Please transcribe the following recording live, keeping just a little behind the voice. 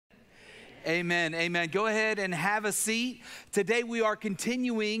Amen, amen. Go ahead and have a seat. Today we are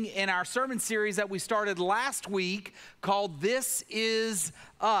continuing in our sermon series that we started last week called This Is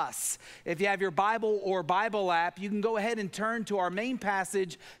Us. If you have your Bible or Bible app, you can go ahead and turn to our main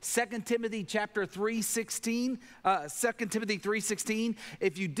passage, 2 Timothy chapter 3:16. 2 Timothy 3:16.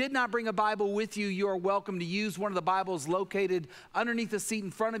 If you did not bring a Bible with you, you are welcome to use one of the Bibles located underneath the seat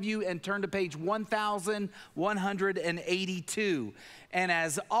in front of you and turn to page 1182. And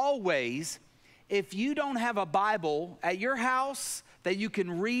as always, if you don't have a Bible at your house that you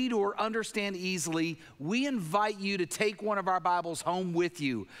can read or understand easily, we invite you to take one of our Bibles home with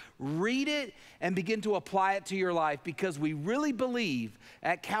you. Read it and begin to apply it to your life, because we really believe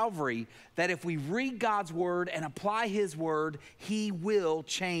at Calvary that if we read God's Word and apply His Word, He will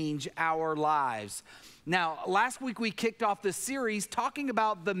change our lives. Now, last week we kicked off this series talking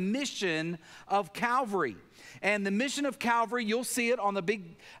about the mission of Calvary. And the mission of Calvary, you'll see it on the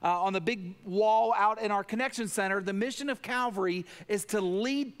big wall out in our connection center. The mission of Calvary is to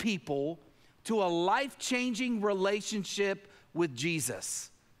lead people to a life-changing relationship with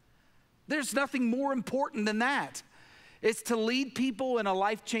Jesus. There's nothing more important than that. It's to lead people in to a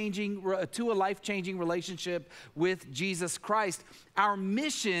life-changing relationship with Jesus Christ. Our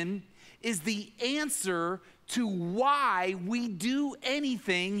mission is the answer to why we do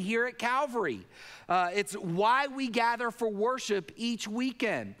anything here at Calvary. It's why we gather for worship each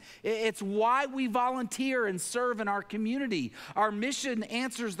weekend. It's why we volunteer and serve in our community. Our mission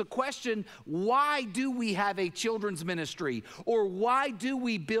answers the question, why do we have a children's ministry? Or why do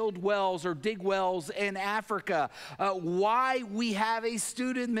we build wells or dig wells in Africa? Why we have a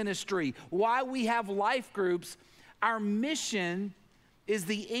student ministry? Why we have life groups? Our mission is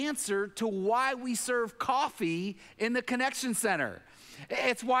the answer to why we serve coffee in the Connection Center.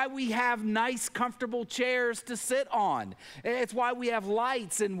 It's why we have nice, comfortable chairs to sit on. It's why we have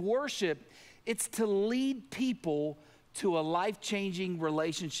lights and worship. It's to lead people to a life-changing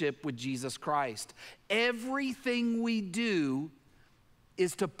relationship with Jesus Christ. Everything we do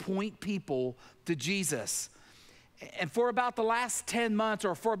is to point people to Jesus. And for about the last 10 months,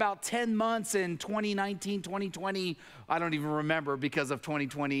 or for about 10 months in 2019, 2020, I don't even remember because of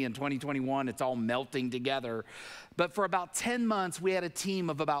 2020 and 2021, it's all melting together. But for about 10 months, we had a team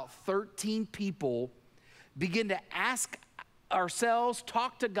of about 13 people begin to ask ourselves,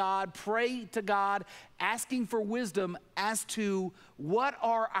 talk to God, pray to God, asking for wisdom as to what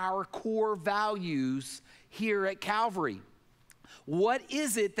are our core values here at Calvary. What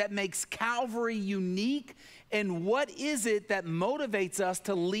is it that makes Calvary unique? And what is it that motivates us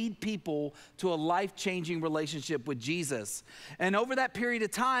to lead people to a life-changing relationship with Jesus? And over that period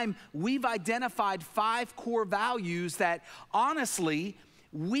of time, we've identified 5 core values that, honestly,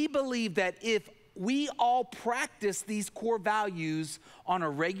 we believe that if we all practice these core values on a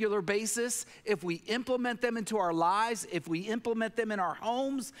regular basis, if we implement them into our lives, if we implement them in our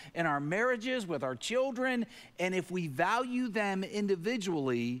homes, in our marriages, with our children, and if we value them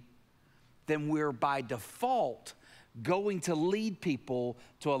individually, then we're by default going to lead people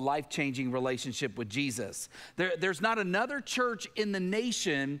to a life-changing relationship with Jesus. There's not another church in the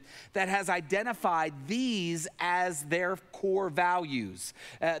nation that has identified these as their core values.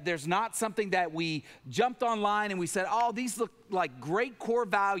 There's not something that we jumped online and we said, oh, these look like great core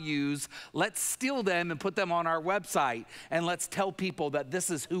values. Let's steal them and put them on our website, and let's tell people that this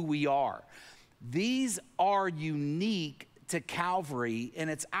is who we are. These are unique to Calvary, and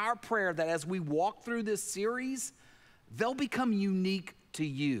it's our prayer that as we walk through this series, they'll become unique to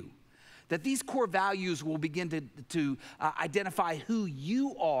you. That these core values will begin to identify who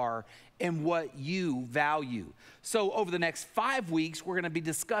you are and what you value. So over the next 5 weeks, we're going to be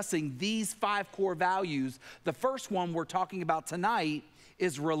discussing these 5 core values. The first one we're talking about tonight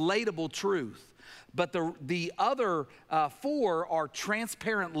is relatable truth. But the other 4 are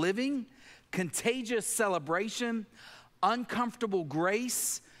transparent living, contagious celebration, uncomfortable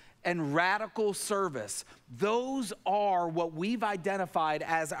grace, and radical service. Those are what we've identified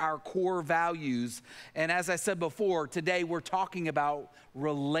as our core values. And as I said before, today we're talking about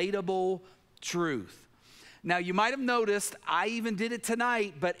relatable truth. Now, you might have noticed, I even did it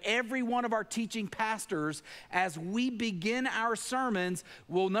tonight, but every one of our teaching pastors, as we begin our sermons,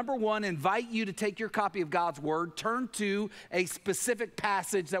 will, number one, invite you to take your copy of God's Word, turn to a specific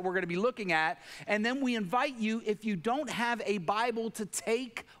passage that we're going to be looking at, and then we invite you, if you don't have a Bible, to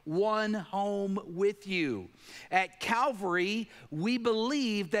take one home with you. At Calvary, we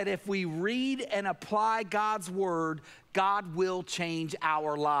believe that if we read and apply God's Word, God will change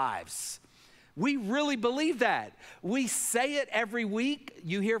our lives. We really believe that. We say it every week.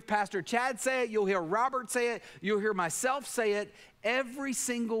 You hear Pastor Chad say it. You'll hear Robert say it. You'll hear myself say it. every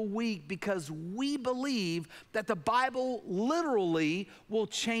single week because we believe that the Bible literally will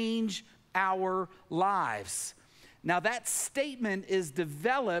change our lives. Now, that statement is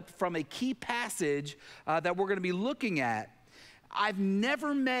developed from a key passage that we're going to be looking at. I've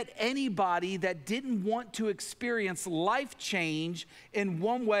never met anybody that didn't want to experience life change in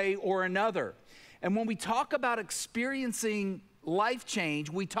one way or another. And when we talk about experiencing life change,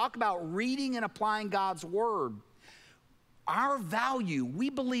 we talk about reading and applying God's word. Our value, we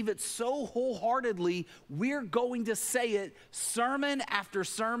believe it so wholeheartedly, we're going to say it sermon after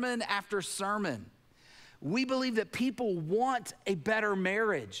sermon after sermon. We believe that people want a better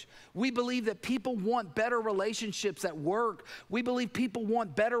marriage. We believe that people want better relationships at work. We believe people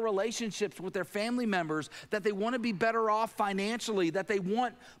want better relationships with their family members, that they want to be better off financially, that they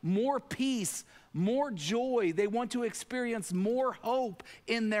want more peace, more joy. They want to experience more hope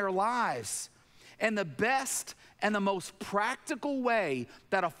in their lives. And the best and the most practical way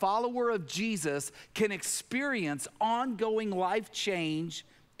that a follower of Jesus can experience ongoing life change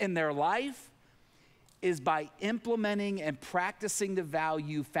in their life is by implementing and practicing the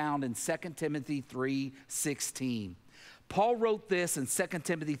value found in 2 Timothy 3:16. Paul wrote this in 2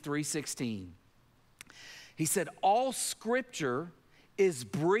 Timothy 3:16. He said, all scripture is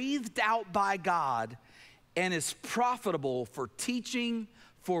breathed out by God and is profitable for teaching,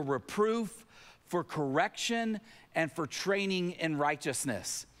 for reproof, for correction, and for training in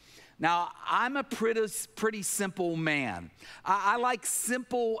righteousness. Now, I'm a pretty simple man. I like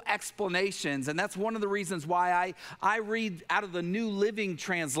simple explanations, and that's one of the reasons why I read out of the New Living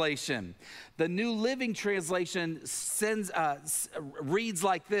Translation. The New Living Translation reads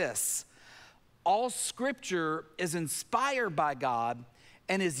like this: all scripture is inspired by God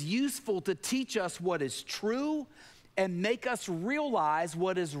and is useful to teach us what is true and make us realize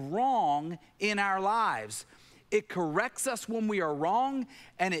what is wrong in our lives. It corrects us when we are wrong,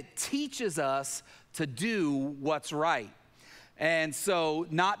 and it teaches us to do what's right. And so,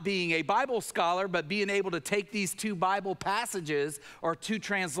 not being a Bible scholar, but being able to take these two Bible passages or two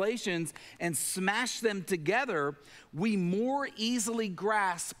translations and smash them together, we more easily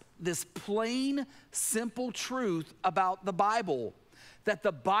grasp this plain, simple truth about the Bible, that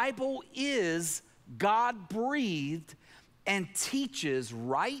the Bible is God-breathed and teaches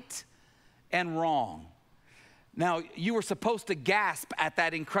right and wrong. Now, you were supposed to gasp at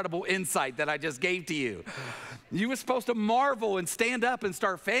that incredible insight that I just gave to you. You were supposed to marvel and stand up and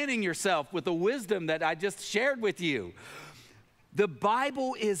start fanning yourself with the wisdom that I just shared with you. The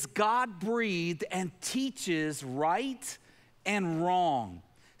Bible is God-breathed and teaches right and wrong.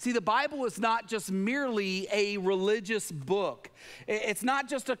 See, the Bible is not just merely a religious book. It's not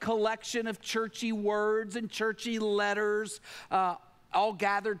just a collection of churchy words and churchy letters all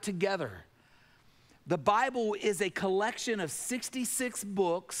gathered together. The Bible is a collection of 66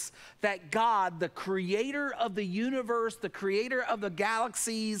 books that God, the creator of the universe, the creator of the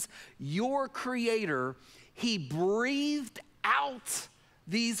galaxies, your creator, he breathed out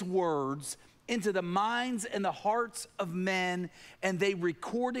these words into the minds and the hearts of men, and they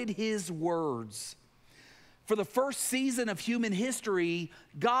recorded his words. For the first season of human history,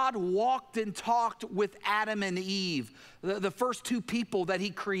 God walked and talked with Adam and Eve, the first two people that he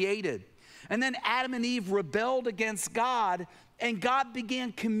created. And then Adam and Eve rebelled against God, and God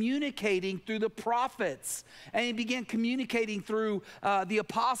began communicating through the prophets. And he began communicating through the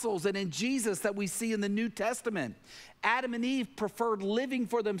apostles and in Jesus that we see in the New Testament. Adam and Eve preferred living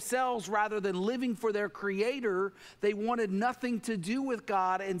for themselves rather than living for their creator. They wanted nothing to do with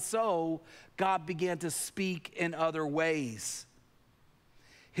God, and so God began to speak in other ways.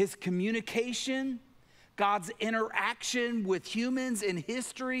 His communication, God's interaction with humans in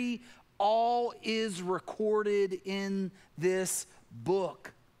history, all is recorded in this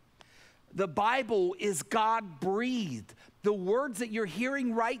book. The Bible is God-breathed. The words that you're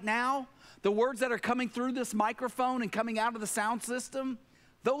hearing right now, the words that are coming through this microphone and coming out of the sound system,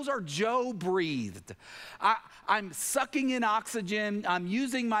 those are Joe-breathed. I'm sucking in oxygen. I'm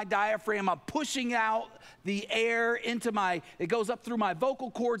using my diaphragm. I'm pushing out the air into it goes up through my vocal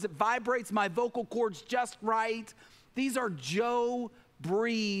cords. It vibrates my vocal cords just right. These are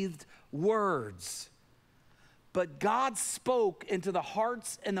Joe-breathed words. But God spoke into the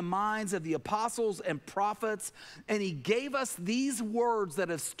hearts and the minds of the apostles and prophets, and he gave us these words that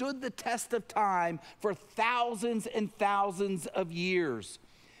have stood the test of time for thousands and thousands of years.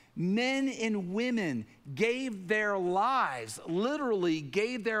 Men and women gave their lives, literally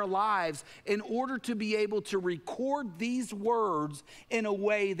gave their lives, in order to be able to record these words in a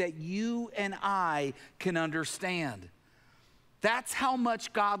way that you and I can understand. That's how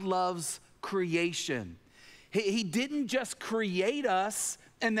much God loves creation. He didn't just create us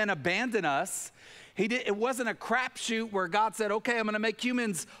and then abandon us. It wasn't a crapshoot where God said, okay, I'm going to make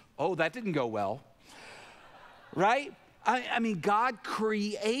humans. Oh, that didn't go well, right? I mean, God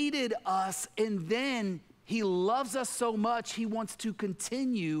created us, and then he loves us so much, he wants to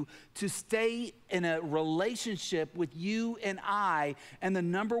continue to stay in a relationship with you and I. And the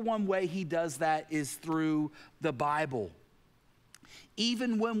number one way he does that is through the Bible.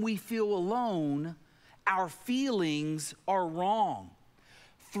 Even when we feel alone, our feelings are wrong.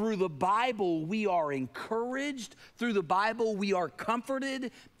 Through the Bible, we are encouraged. Through the Bible, we are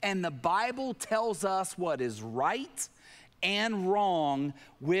comforted. And the Bible tells us what is right and wrong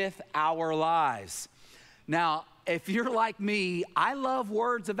with our lives. Now, if you're like me, I love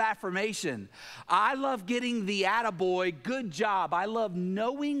words of affirmation. I love getting the attaboy, good job. I love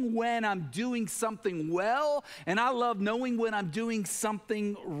knowing when I'm doing something well, and I love knowing when I'm doing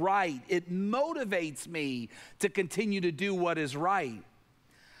something right. It motivates me to continue to do what is right.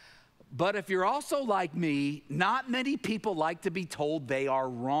 But if you're also like me, not many people like to be told they are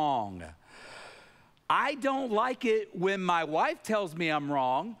wrong. I don't like it when my wife tells me I'm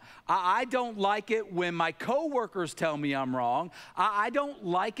wrong. I don't like it when my coworkers tell me I'm wrong. I don't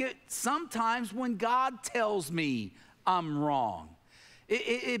like it sometimes when God tells me I'm wrong.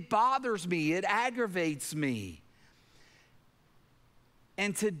 It bothers me. It aggravates me.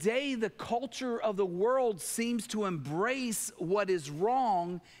 And today, the culture of the world seems to embrace what is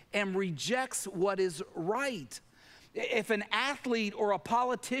wrong and rejects what is right. If an athlete or a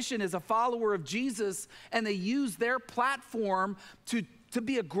politician is a follower of Jesus and they use their platform to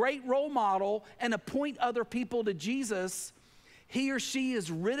be a great role model and to point other people to Jesus, he or she is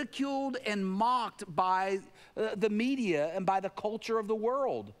ridiculed and mocked by the media and by the culture of the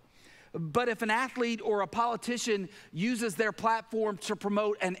world. But if an athlete or a politician uses their platform to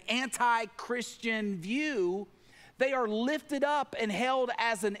promote an anti-Christian view, they are lifted up and held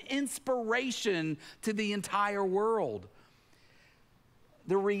as an inspiration to the entire world.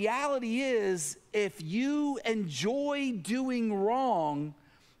 The reality is, if you enjoy doing wrong,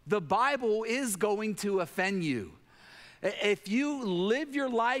 the Bible is going to offend you. If you live your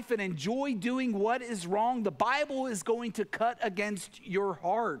life and enjoy doing what is wrong, the Bible is going to cut against your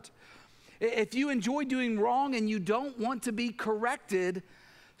heart. If you enjoy doing wrong and you don't want to be corrected,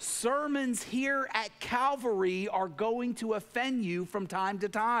 sermons here at Calvary are going to offend you from time to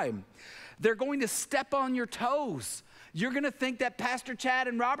time. They're going to step on your toes. You're going to think that Pastor Chad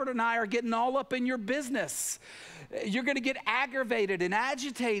and Robert and I are getting all up in your business. You're going to get aggravated and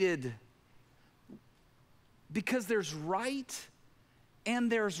agitated because there's right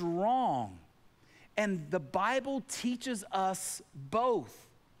and there's wrong. And the Bible teaches us both.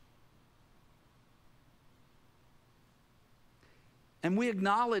 And we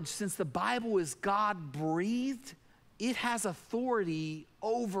acknowledge, since the Bible is God-breathed, it has authority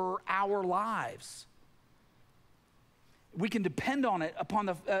over our lives. We can depend on it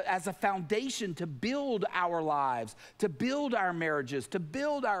as a foundation to build our lives, to build our marriages, to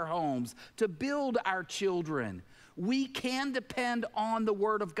build our homes, to build our children. We can depend on the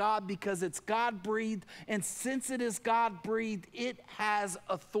Word of God because it's God-breathed, and since it is God-breathed, it has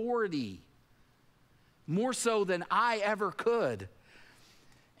authority, more so than I ever could.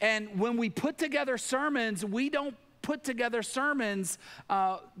 And when we put together sermons, we don't put together sermons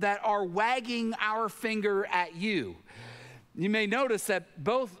that are wagging our finger at you. You may notice that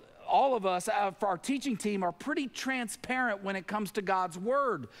all of us, for our teaching team, are pretty transparent when it comes to God's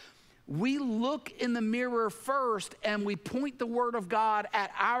Word. We look in the mirror first and we point the Word of God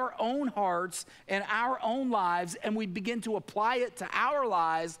at our own hearts and our own lives, and we begin to apply it to our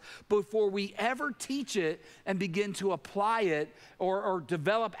lives before we ever teach it and begin to apply it or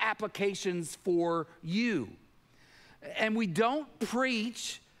develop applications for you. And we don't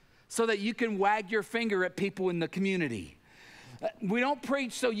preach so that you can wag your finger at people in the community. We don't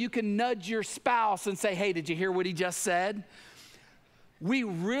preach so you can nudge your spouse and say, hey, did you hear what he just said? We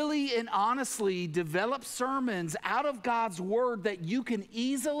really and honestly develop sermons out of God's Word that you can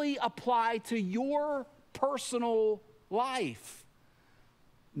easily apply to your personal life.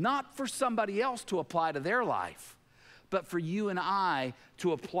 Not for somebody else to apply to their life, but for you and I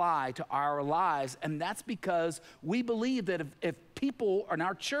to apply to our lives. And that's because we believe that if people in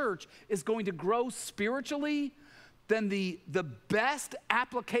our church is going to grow spiritually, then the best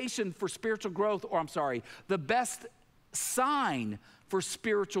application for spiritual growth, the best sign for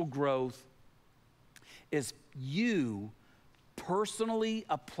spiritual growth is you personally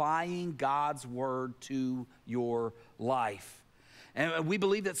applying God's Word to your life. And we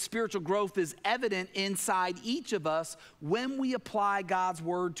believe that spiritual growth is evident inside each of us when we apply God's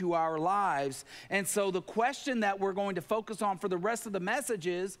word to our lives. And so the question that we're going to focus on for the rest of the message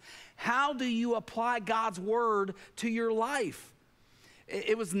is, how do you apply God's word to your life?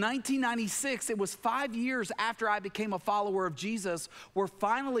 It was 1996. It was 5 years after I became a follower of Jesus where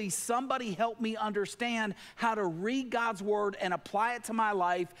finally somebody helped me understand how to read God's word and apply it to my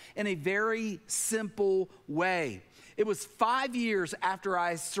life in a very simple way. It was 5 years after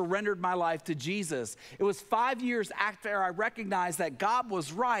I surrendered my life to Jesus. It was 5 years after I recognized that God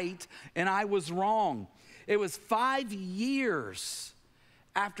was right and I was wrong. It was 5 years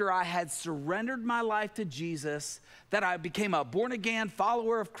after I had surrendered my life to Jesus, that I became a born-again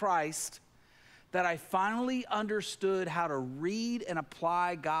follower of Christ, that I finally understood how to read and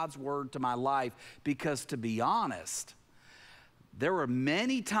apply God's word to my life. Because to be honest, there were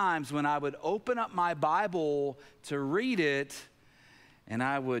many times when I would open up my Bible to read it and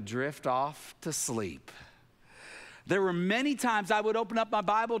I would drift off to sleep. There were many times I would open up my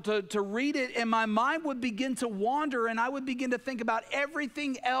Bible to read it and my mind would begin to wander and I would begin to think about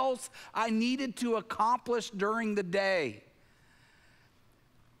everything else I needed to accomplish during the day.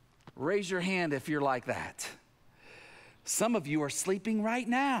 Raise your hand if you're like that. Some of you are sleeping right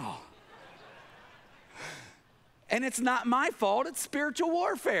now. And it's not my fault, it's spiritual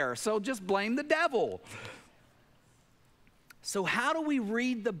warfare, so just blame the devil. So how do we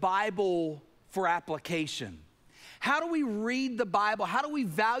read the Bible for application? How do we read the Bible? How do we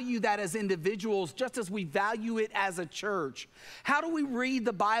value that as individuals just as we value it as a church? How do we read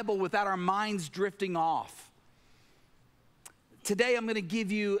the Bible without our minds drifting off? Today I'm going to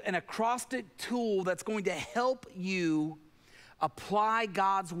give you an acrostic tool that's going to help you apply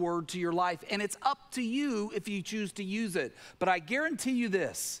God's word to your life. And it's up to you if you choose to use it. But I guarantee you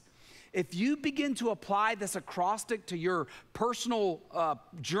this. If you begin to apply this acrostic to your personal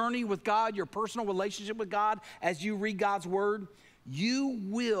journey with God, your personal relationship with God, as you read God's word, you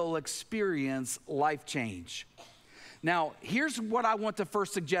will experience life change. Now, here's what I want to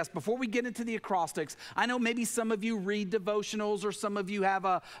first suggest before we get into the acrostics. I know maybe some of you read devotionals or some of you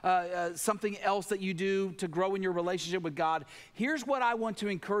have something else that you do to grow in your relationship with God. Here's what I want to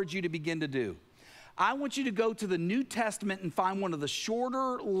encourage you to begin to do. I want you to go to the New Testament and find one of the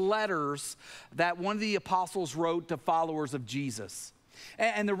shorter letters that one of the apostles wrote to followers of Jesus.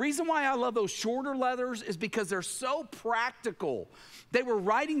 And the reason why I love those shorter letters is because they're so practical. They were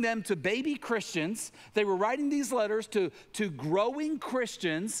writing them to baby Christians. They were writing these letters to growing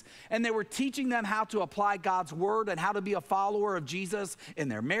Christians, and they were teaching them how to apply God's word and how to be a follower of Jesus in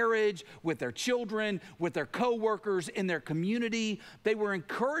their marriage, with their children, with their coworkers, in their community. They were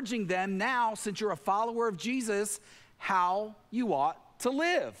encouraging them now, since you're a follower of Jesus, how you ought to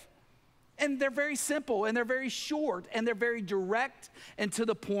live. And they're very simple, and they're very short, and they're very direct and to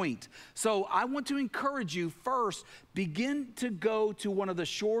the point. So I want to encourage you first, begin to go to one of the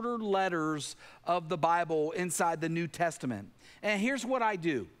shorter letters of the Bible inside the New Testament. And here's what I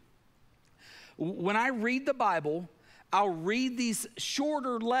do. When I read the Bible, I'll read these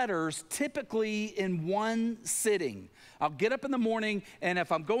shorter letters typically in one sitting. I'll get up in the morning, and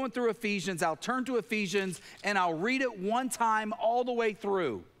if I'm going through Ephesians, I'll turn to Ephesians, and I'll read it one time all the way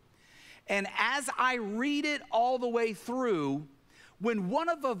through. And as I read it all the way through, when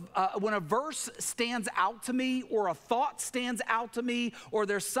a verse stands out to me, or a thought stands out to me, or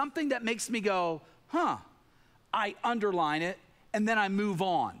there's something that makes me go, I underline it, and then I move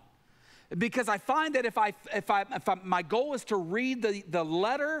on. Because I find that if my goal is to read the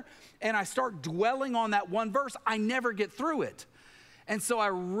letter and I start dwelling on that one verse, I never get through it. And so I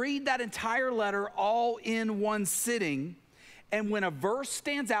read that entire letter all in one sitting. And when a verse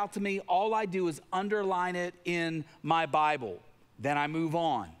stands out to me, all I do is underline it in my Bible. Then I move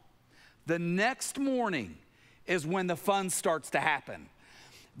on. The next morning is when the fun starts to happen.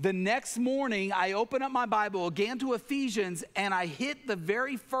 The next morning, I open up my Bible again to Ephesians, and I hit the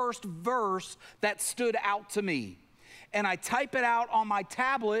very first verse that stood out to me. And I type it out on my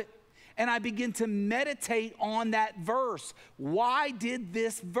tablet, and I begin to meditate on that verse. Why did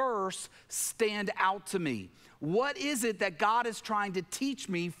this verse stand out to me? What is it that God is trying to teach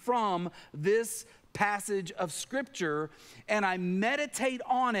me from this passage of Scripture? And I meditate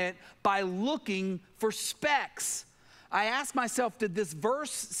on it by looking for specks. I ask myself, did this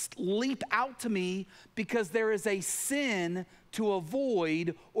verse leap out to me because there is a sin to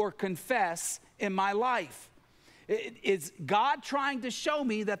avoid or confess in my life? Is God trying to show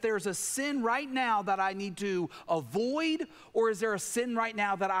me that there's a sin right now that I need to avoid, or is there a sin right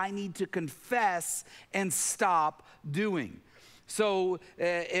now that I need to confess and stop doing? So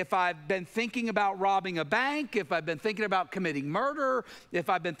if I've been thinking about robbing a bank, if I've been thinking about committing murder, if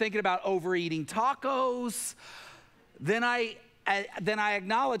I've been thinking about overeating tacos, then I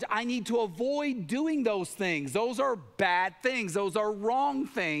acknowledge I need to avoid doing those things. Those are bad things. Those are wrong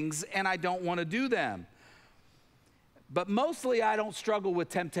things, and I don't want to do them. But mostly I don't struggle with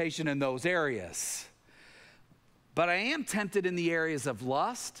temptation in those areas. But I am tempted in the areas of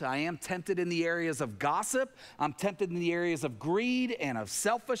lust. I am tempted in the areas of gossip. I'm tempted in the areas of greed and of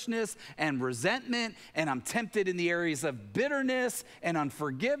selfishness and resentment. And I'm tempted in the areas of bitterness and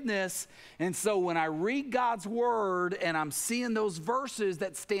unforgiveness. And so when I read God's word and I'm seeing those verses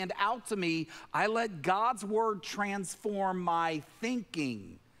that stand out to me, I let God's word transform my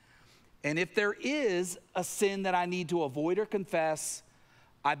thinking. And if there is a sin that I need to avoid or confess,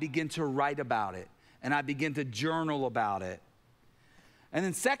 I begin to write about it. And I begin to journal about it. And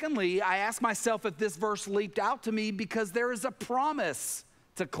then secondly, I ask myself if this verse leaped out to me because there is a promise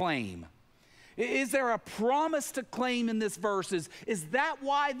to claim. Is there a promise to claim in this verse? Is that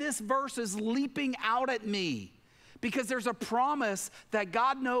why this verse is leaping out at me? Because there's a promise that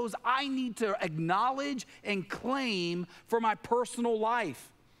God knows I need to acknowledge and claim for my personal life.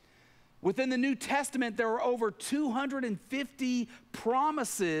 Within the New Testament, there are over 250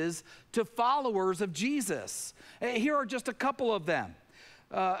 promises to followers of Jesus. Here are just a couple of them.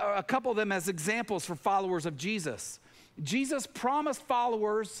 As examples for followers of Jesus. Jesus promised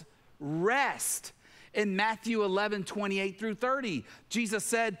followers rest in Matthew 11, 28 through 30. Jesus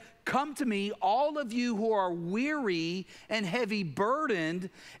said, "Come to me, all of you who are weary and heavy burdened,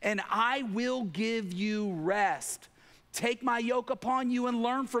 and I will give you rest. Take my yoke upon you and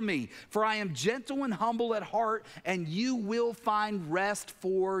learn from me, for I am gentle and humble at heart, and you will find rest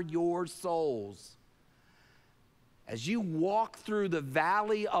for your souls." As you walk through the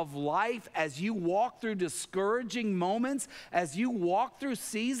valley of life, as you walk through discouraging moments, as you walk through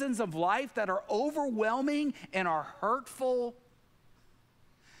seasons of life that are overwhelming and are hurtful,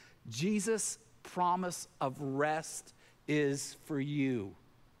 Jesus' promise of rest is for you.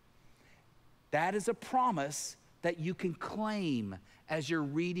 That is a promise that you can claim as you're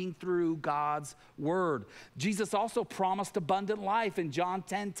reading through God's word. Jesus also promised abundant life in John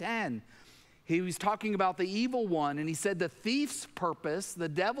 10:10. He was talking about the evil one, and he said the thief's purpose, the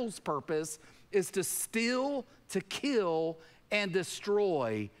devil's purpose, is to steal, to kill, and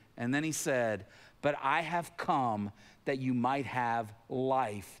destroy. And then he said, "But I have come that you might have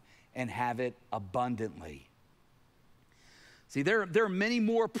life and have it abundantly." See, there are many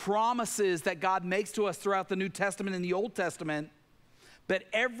more promises that God makes to us throughout the New Testament and the Old Testament, but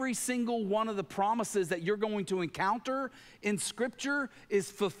every single one of the promises that you're going to encounter in Scripture is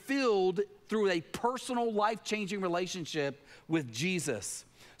fulfilled through a personal, life-changing relationship with Jesus.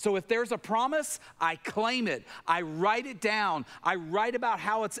 So if there's a promise, I claim it. I write it down. I write about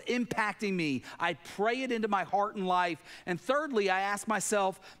how it's impacting me. I pray it into my heart and life. And thirdly, I ask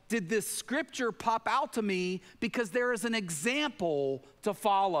myself, did this scripture pop out to me because there is an example to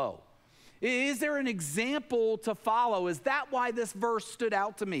follow? Is there an example to follow? Is that why this verse stood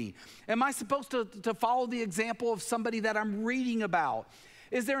out to me? Am I supposed to follow the example of somebody that I'm reading about?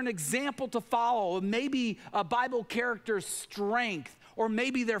 Is there an example to follow? Maybe a Bible character's strength, or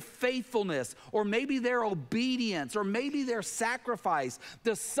maybe their faithfulness, or maybe their obedience, or maybe their sacrifice.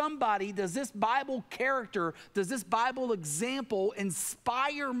 Does this Bible character, does this Bible example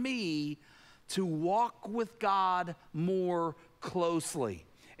inspire me to walk with God more closely?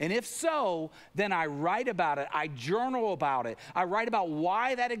 And if so, then I write about it. I journal about it. I write about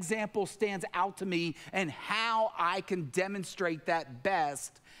why that example stands out to me and how I can demonstrate that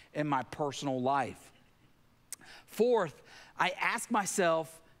best in my personal life. Fourth, I ask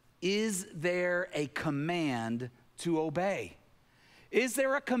myself, is there a command to obey? Is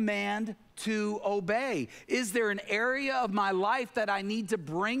there a command to obey? Is there an area of my life that I need to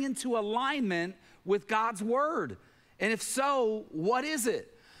bring into alignment with God's word? And if so, what is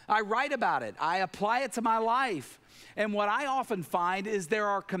it? I write about it. I apply it to my life. And what I often find is there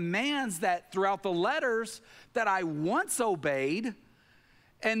are commands that throughout the letters that I once obeyed,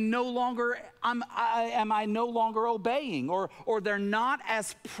 and no longer am I no longer obeying, or they're not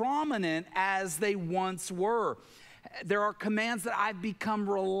as prominent as they once were. There are commands that I've become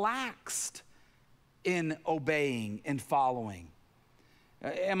relaxed in obeying and following.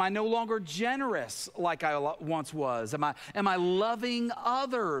 Am I no longer generous like I once was? Am I loving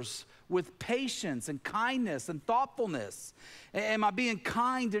others with patience and kindness and thoughtfulness? Am I being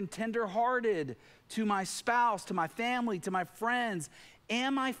kind and tenderhearted to my spouse, to my family, to my friends?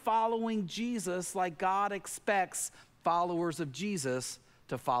 Am I following Jesus like God expects followers of Jesus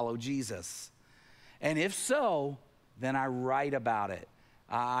to follow Jesus? And if so, then I write about it.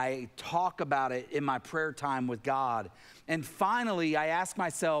 I talk about it in my prayer time with God. And finally, I ask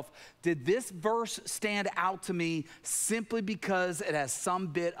myself, did this verse stand out to me simply because it has some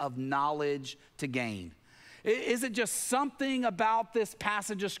bit of knowledge to gain? Is it just something about this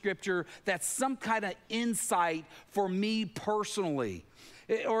passage of Scripture that's some kind of insight for me personally?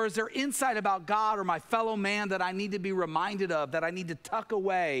 Or is there insight about God or my fellow man that I need to be reminded of, that I need to tuck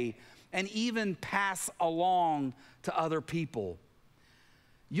away and even pass along to other people?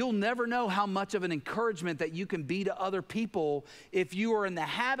 You'll never know how much of an encouragement that you can be to other people if you are in the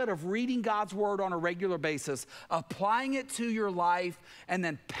habit of reading God's word on a regular basis, applying it to your life, and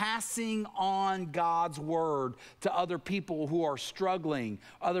then passing on God's word to other people who are struggling,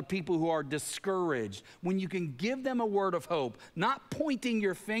 other people who are discouraged. When you can give them a word of hope, not pointing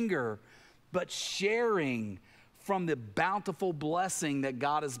your finger, but sharing from the bountiful blessing that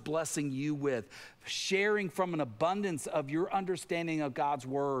God is blessing you with, sharing from an abundance of your understanding of God's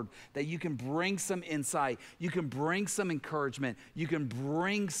word, that you can bring some insight, you can bring some encouragement, you can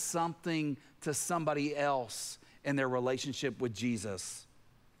bring something to somebody else in their relationship with Jesus.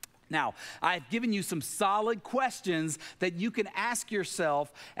 Now, I've given you some solid questions that you can ask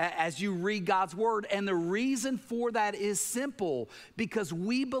yourself as you read God's word. And the reason for that is simple, because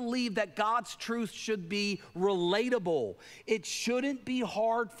we believe that God's truth should be relatable. It shouldn't be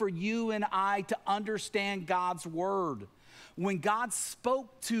hard for you and I to understand God's word. When God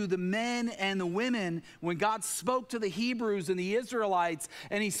spoke to the men and the women, when God spoke to the Hebrews and the Israelites,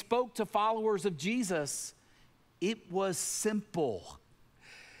 and he spoke to followers of Jesus, it was simple.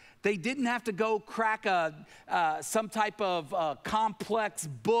 They didn't have to go crack some type of complex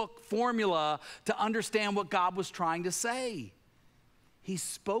book formula to understand what God was trying to say. He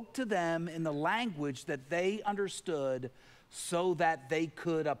spoke to them in the language that they understood so that they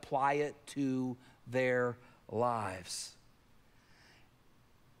could apply it to their lives.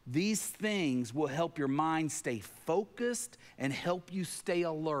 These things will help your mind stay focused and help you stay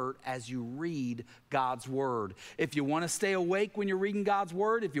alert as you read God's word. If you want to stay awake when you're reading God's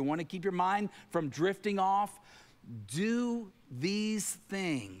word, if you want to keep your mind from drifting off, do these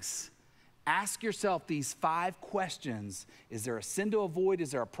things. Ask yourself these 5 questions. Is there a sin to avoid? Is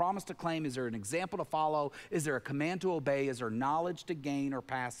there a promise to claim? Is there an example to follow? Is there a command to obey? Is there knowledge to gain or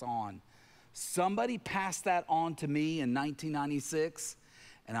pass on? Somebody passed that on to me in 1996.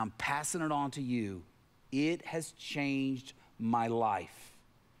 And I'm passing it on to you. It has changed my life.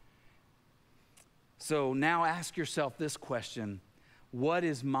 So now ask yourself this question: what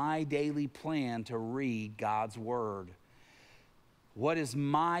is my daily plan to read God's word? What is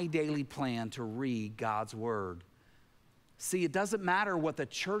my daily plan to read God's word? See, it doesn't matter what the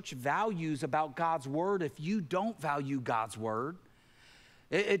church values about God's word if you don't value God's word.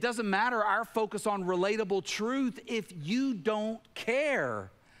 It doesn't matter our focus on relatable truth if you don't care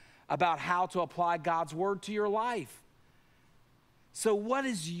about how to apply God's word to your life. So what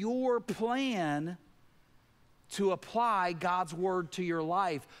is your plan to apply God's word to your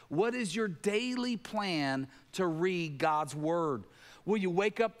life? What is your daily plan to read God's word? Will you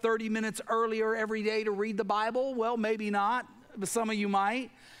wake up 30 minutes earlier every day to read the Bible? Well, maybe not, but some of you might.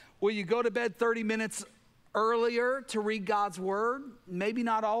 Will you go to bed 30 minutes earlier to read God's word? Maybe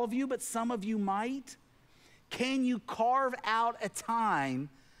not all of you, but some of you might. Can you carve out a time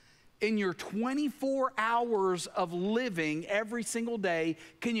in your 24 hours of living every single day?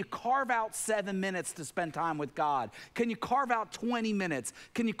 Can you carve out 7 minutes to spend time with God? Can you carve out 20 minutes?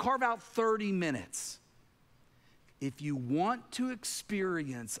 Can you carve out 30 minutes? If you want to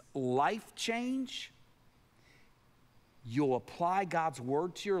experience life change, you'll apply God's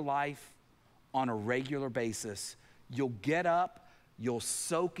word to your life on a regular basis. You'll get up, you'll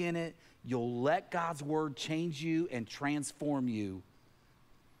soak in it, you'll let God's word change you and transform you,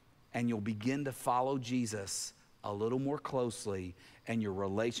 and you'll begin to follow Jesus a little more closely, and your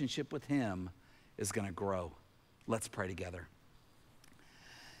relationship with him is going to grow. Let's pray together.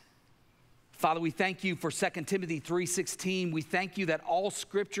 Father, we thank you for 2 Timothy 3:16. We thank you that all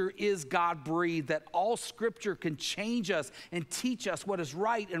scripture is God-breathed, that all scripture can change us and teach us what is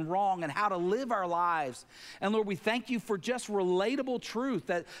right and wrong and how to live our lives. And Lord, we thank you for just relatable truth,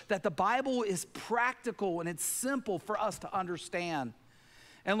 that the Bible is practical and it's simple for us to understand.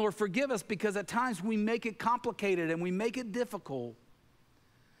 And Lord, forgive us because at times we make it complicated and we make it difficult.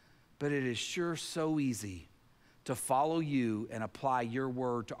 But it is sure so easy to follow you and apply your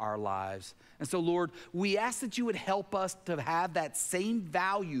word to our lives. And so, Lord, we ask that you would help us to have that same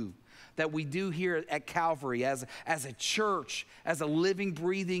value that we do here at Calvary as a church, as a living,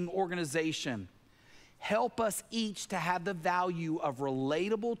 breathing organization. Help us each to have the value of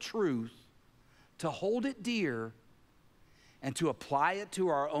relatable truth, to hold it dear, and to apply it to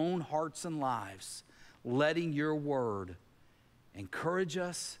our own hearts and lives, letting your word encourage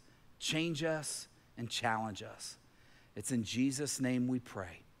us, change us, and challenge us. It's in Jesus' name we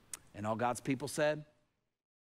pray. And all God's people said,